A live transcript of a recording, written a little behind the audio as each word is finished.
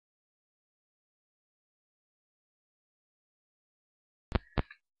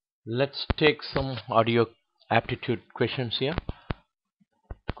Let's take some audio aptitude questions here.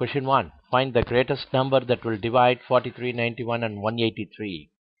 Question 1. Find the greatest number that will divide 43, 91 and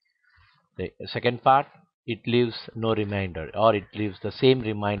 183. The second part, it leaves no remainder, or it leaves the same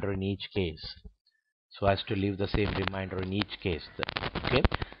remainder in each case. So as to leave the same remainder in each case. Okay,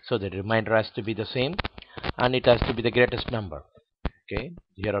 so the remainder has to be the same and it has to be the greatest number. Okay,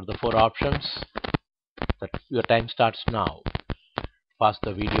 here are the four options. Your time starts now. Pause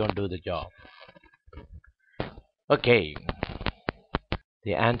the video and do the job. Okay,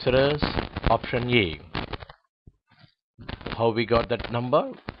 the answer is option A. How we got that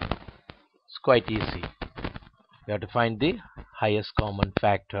number? It's quite easy. We have to find the highest common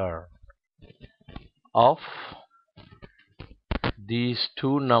factor of these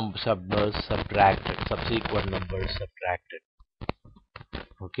two numbers subsequent numbers subtracted.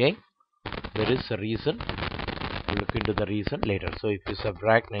 Okay, there is a reason. We'll look into the reason later. So if you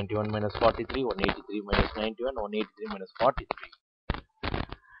subtract 91 minus 43, 183 minus 91, 183 minus 43,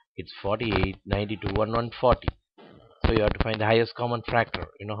 it's 48, 92, 140. So you have to find the highest common factor.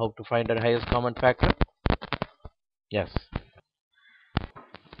 You know how to find the highest common factor? Yes.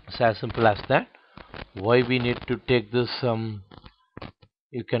 It's as simple as that. Why we need to take this?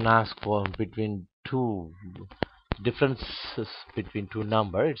 You can ask for between two differences between two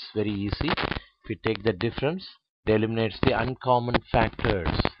numbers. It's very easy. If you take the difference, it eliminates the uncommon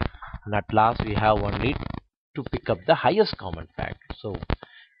factors, and at last we have only to pick up the highest common factor. So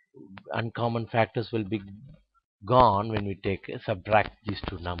uncommon factors will be gone when we subtract these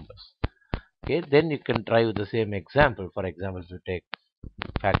two numbers. Okay, then you can try with the same example. For example, if you take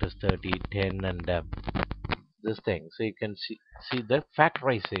factors 30, 10 and this thing, so you can see the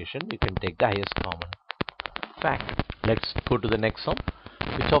factorization. You can take the highest common factor. Let's go to the next one.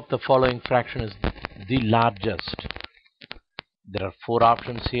 Which of the following fraction is the largest? There are four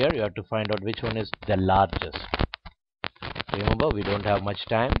options here. You have to find out which one is the largest. Remember, we don't have much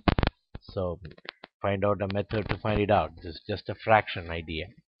time, so find out a method to find it out. This is just a fraction idea.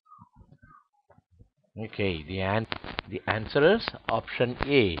 Okay, the answer is option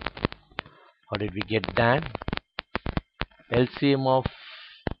A. How did we get that? LCM of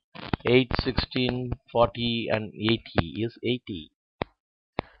 8, 16, 40 and 80 is 80.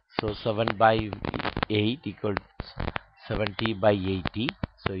 So 7 by 8 equals 70 by 80.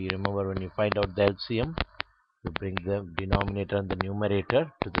 So you remember, when you find out the LCM, you bring the denominator and the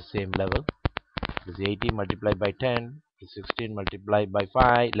numerator to the same level. This is 80 multiplied by 10, is 16 multiplied by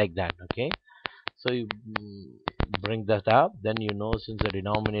 5, like that. Okay, so you bring that up, then you know, since the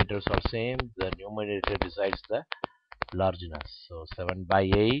denominators are same, the numerator decides the largeness. So 7 by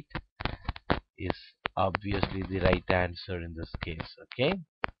 8 is obviously the right answer in this case.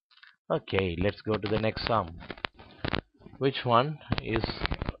 Okay, let's go to the next sum. Which one is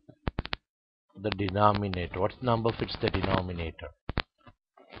the denominator? What number fits the denominator?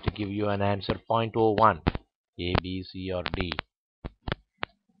 To give you an answer, 0.01, A, B, C or D.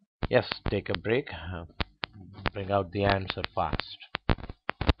 Yes, take a break, bring out the answer fast.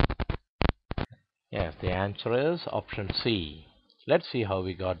 Yes, the answer is option C. Let's see how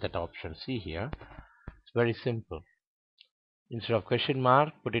we got that option C here. It's very simple. Instead of question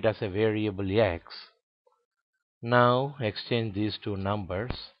mark, put it as a variable x. Now exchange these two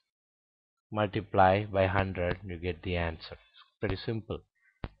numbers, multiply by 100, you get the answer. It's pretty simple.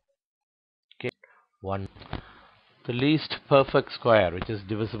 Okay, one. The least perfect square which is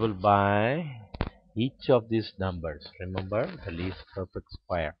divisible by each of these numbers. Remember, the least perfect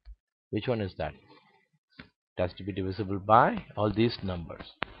square. Which one is that? It has to be divisible by all these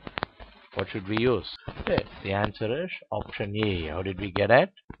numbers. What should we use? Okay, the answer is option A. How did we get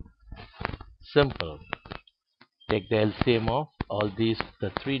it? Simple. Take the LCM of all these, the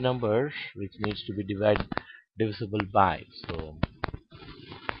three numbers which needs to be divisible by. So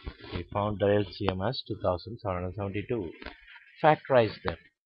we found the LCM as 2772. Factorize them.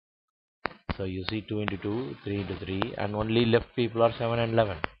 So you see 2 into 2, 3 into 3, and only left people are 7 and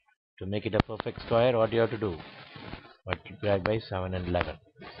 11. To make it a perfect square, what do you have to do? Multiply by 7 and 11.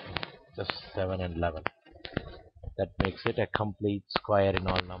 Just 7 and 11. That makes it a complete square in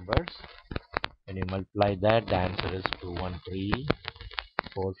all numbers. When you multiply that, the answer is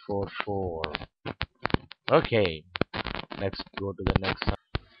 213444. Okay, let's go to the next sum.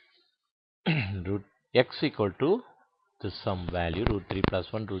 Root x equal to the sum value, root 3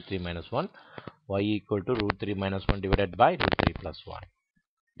 plus 1, root 3 minus 1, y equal to root 3 minus 1 divided by root 3 plus 1.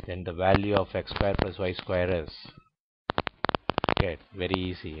 Then the value of x square plus y square is, okay, very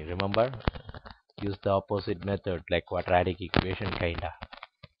easy. Remember, use the opposite method like quadratic equation kinda,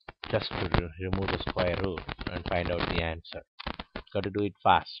 just to remove the square root and find out the answer. Got to do it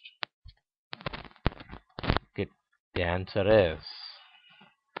fast. Get the answer is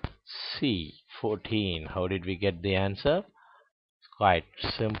C, 14. How did we get the answer? Quite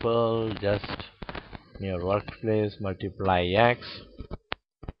simple. Just in your workplace, multiply x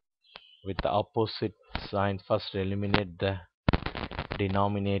with the opposite sign. First eliminate the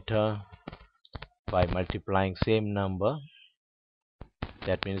denominator by multiplying same number.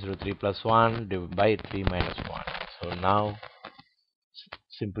 That means root 3 plus 1 divided by 3 minus 1. So now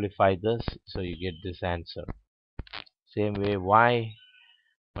simplify this, so you get this answer. Same way, y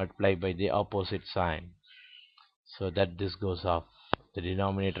multiply by the opposite sign, so that this goes off. The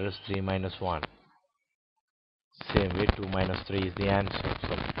denominator is 3 minus 1. Same way, 2 minus 3 is the answer.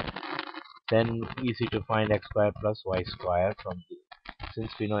 So then easy to find x square plus y square from the,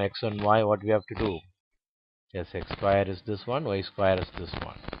 since we know x and y, what we have to do? Yes, x square is this one, y square is this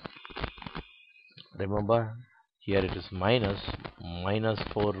one. Remember, here it is minus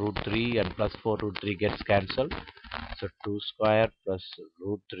 4 root 3 and plus 4 root 3 gets cancelled. So 2 square plus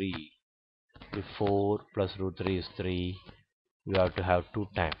root 3. If 4 plus root 3 is 3, you have to have 2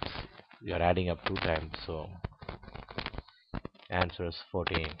 times. You are adding up 2 times. So answer is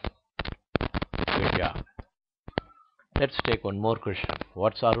 14. Good job. Let's take one more question.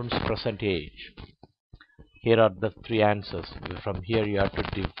 What's Arun's present age? Here are the 3 answers. From here you have to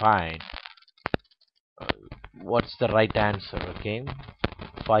define what's the right answer. Okay,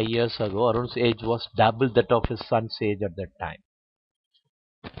 5 years ago Arun's age was double that of his son's age at that time.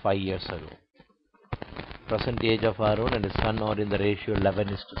 5 years ago. Present age of Arun and his son are in the ratio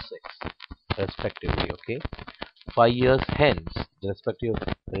 11:6 respectively. Okay, 5 years hence the respective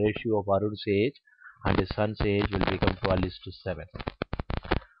ratio of Arun's age and his son's age will become 12:7.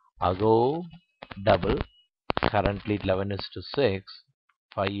 Ago double, currently 11:6.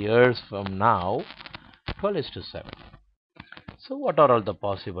 5 years from now 12:7. So what are all the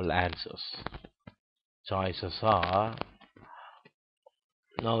possible answers? Choices are,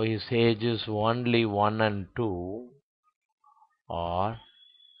 now his age is only 1 and 2, or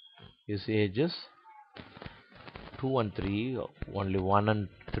his age is 2 and 3, only 1 and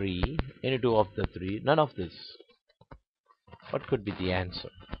 3, any two of the three, none of this. What could be the answer?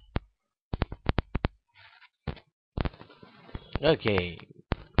 Okay,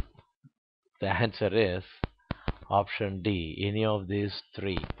 the answer is option D, any of these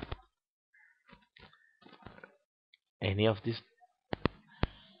three. Any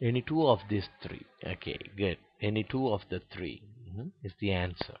two of these three. Okay, good. Any two of the three is the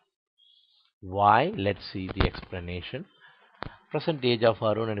answer. Why? Let's see the explanation. Present age of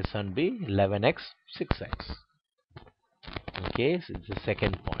Arun and his son be 11x, 6x. Okay, so it's the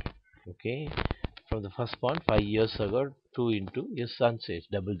second point. Okay, from the first point, 5 years ago, 2 into his son's age,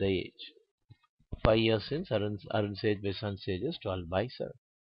 double the age. 5 years since Arun's age by son's age is 12/7.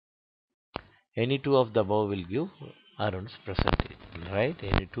 Any two of the above will give Arun's present age, right?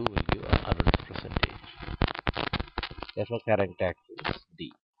 Any two will give Arun's present age. Therefore, correct answer is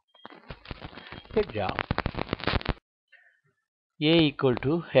D. Good job. A equal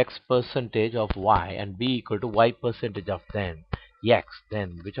to x percentage of y and b equal to y percentage of then x.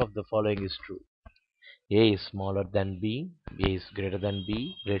 Then which of the following is true? A is smaller than b, A is greater than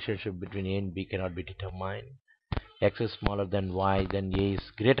b. Relationship between A and b cannot be determined. X is smaller than y, then A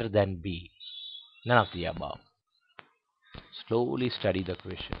is greater than b. None of the above. Slowly study the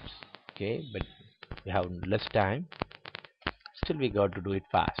questions. Okay, but we have less time. Still we got to do it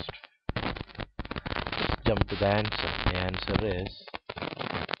fast. Let's jump to the answer. The answer is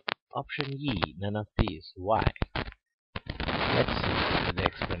option E, none of these. Why? Let's see the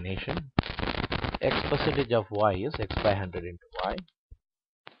explanation. X percentage of y is x by 100 into y.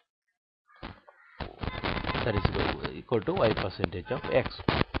 That is equal to y percentage of x.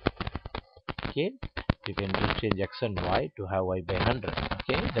 Okay, you can change x and y to have y by 100.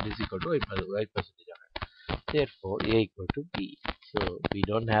 Okay, that is equal to y percentage of x. Therefore, A equal to B. So we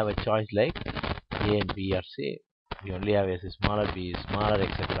don't have a choice like A and B are same. We only have S is smaller, B is smaller,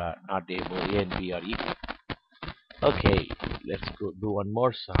 etc. Not able. A and B are equal. Okay, let's go do one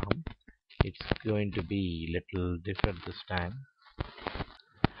more sum. It's going to be little different this time.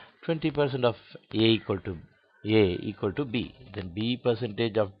 20% of A equal to B. Then B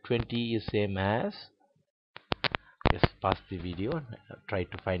percentage of 20 is same as. Just pause the video and try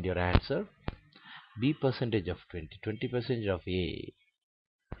to find your answer. B percentage of 20 percentage of A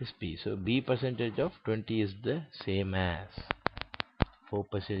is B. So B percentage of 20 is the same as 4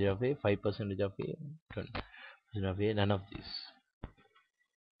 percentage of A, 5 percentage of A, 20 percent of A. None of these.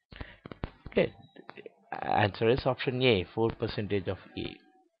 Okay, answer is option A, 4 percentage of A.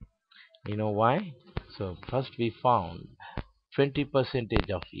 You know why? So first we found 20 percentage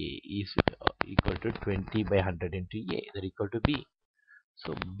of A is equal to 20 by 100 into A, that equal to B.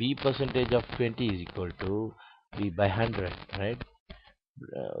 So B percentage of 20 is equal to B by 100, right?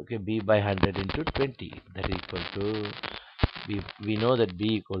 Okay, B by 100 into 20, that is equal to B. We know that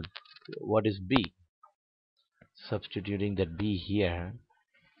B equal to, what is B? Substituting that B here,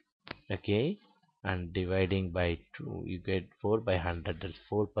 okay, and dividing by 2, you get 4 by 100, that's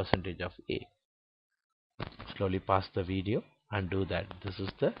 4 percentage of A. Slowly pause the video and do that. This is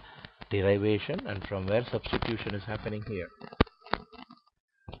the derivation and from where substitution is happening here.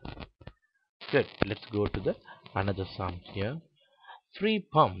 Good. Let's go to the another sum here. 3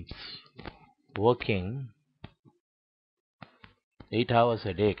 pumps working 8 hours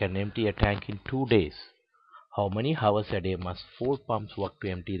a day can empty a tank in 2 days. How many hours a day must 4 pumps work to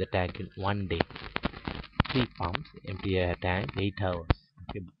empty the tank in 1 day? 3 pumps empty a tank 8 hours,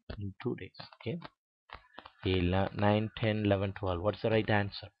 okay, in 2 days. Okay. 9, 10, 11, 12. What's the right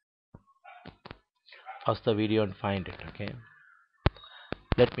answer? Pause the video and find it. Okay.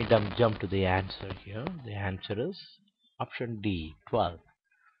 Let me jump to the answer here. The answer is option D, 12.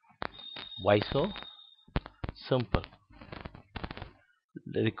 Why so? Simple.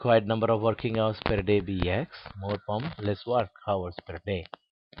 The required number of working hours per day be X. More pump, less work hours per day.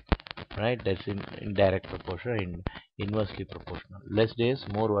 Right? That's in indirect proportion, inversely proportional. Less days,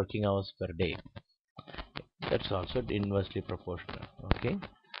 more working hours per day. That's also inversely proportional. Okay.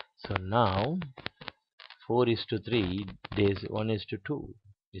 So now 4:3 days 1:2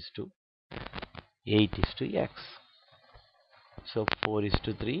 is to 8 is to X. So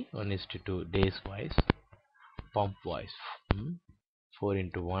 4:3 1:2 days wise, pump wise. 4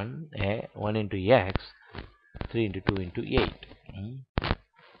 into 1, 1 into X, 3 into 2 into 8.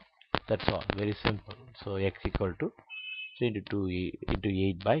 That's all, very simple. So X equal to 3 into 2 into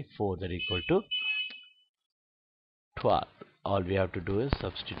 8 by 4, that equal to 12. All we have to do is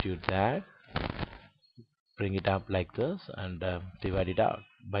substitute that, bring it up like this, and divide it out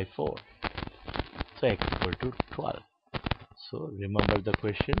by 4. So X equal to 12. So remember the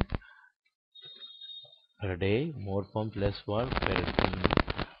question: per day, more pump, less work,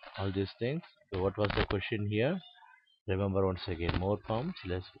 all these things. So what was the question here? Remember once again: more pumps,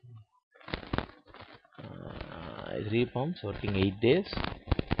 less 3 pumps working 8 days,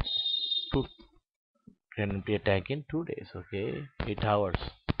 2 can empty a tank in 2 days. Okay, 8 hours.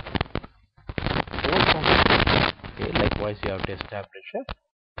 4 pumps. Okay, likewise you have to establish a,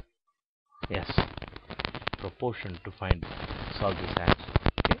 yes, proportion to solve this answer.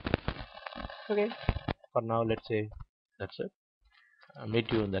 Okay. For now, let's say that's it. I'll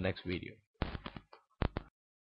meet you in the next video.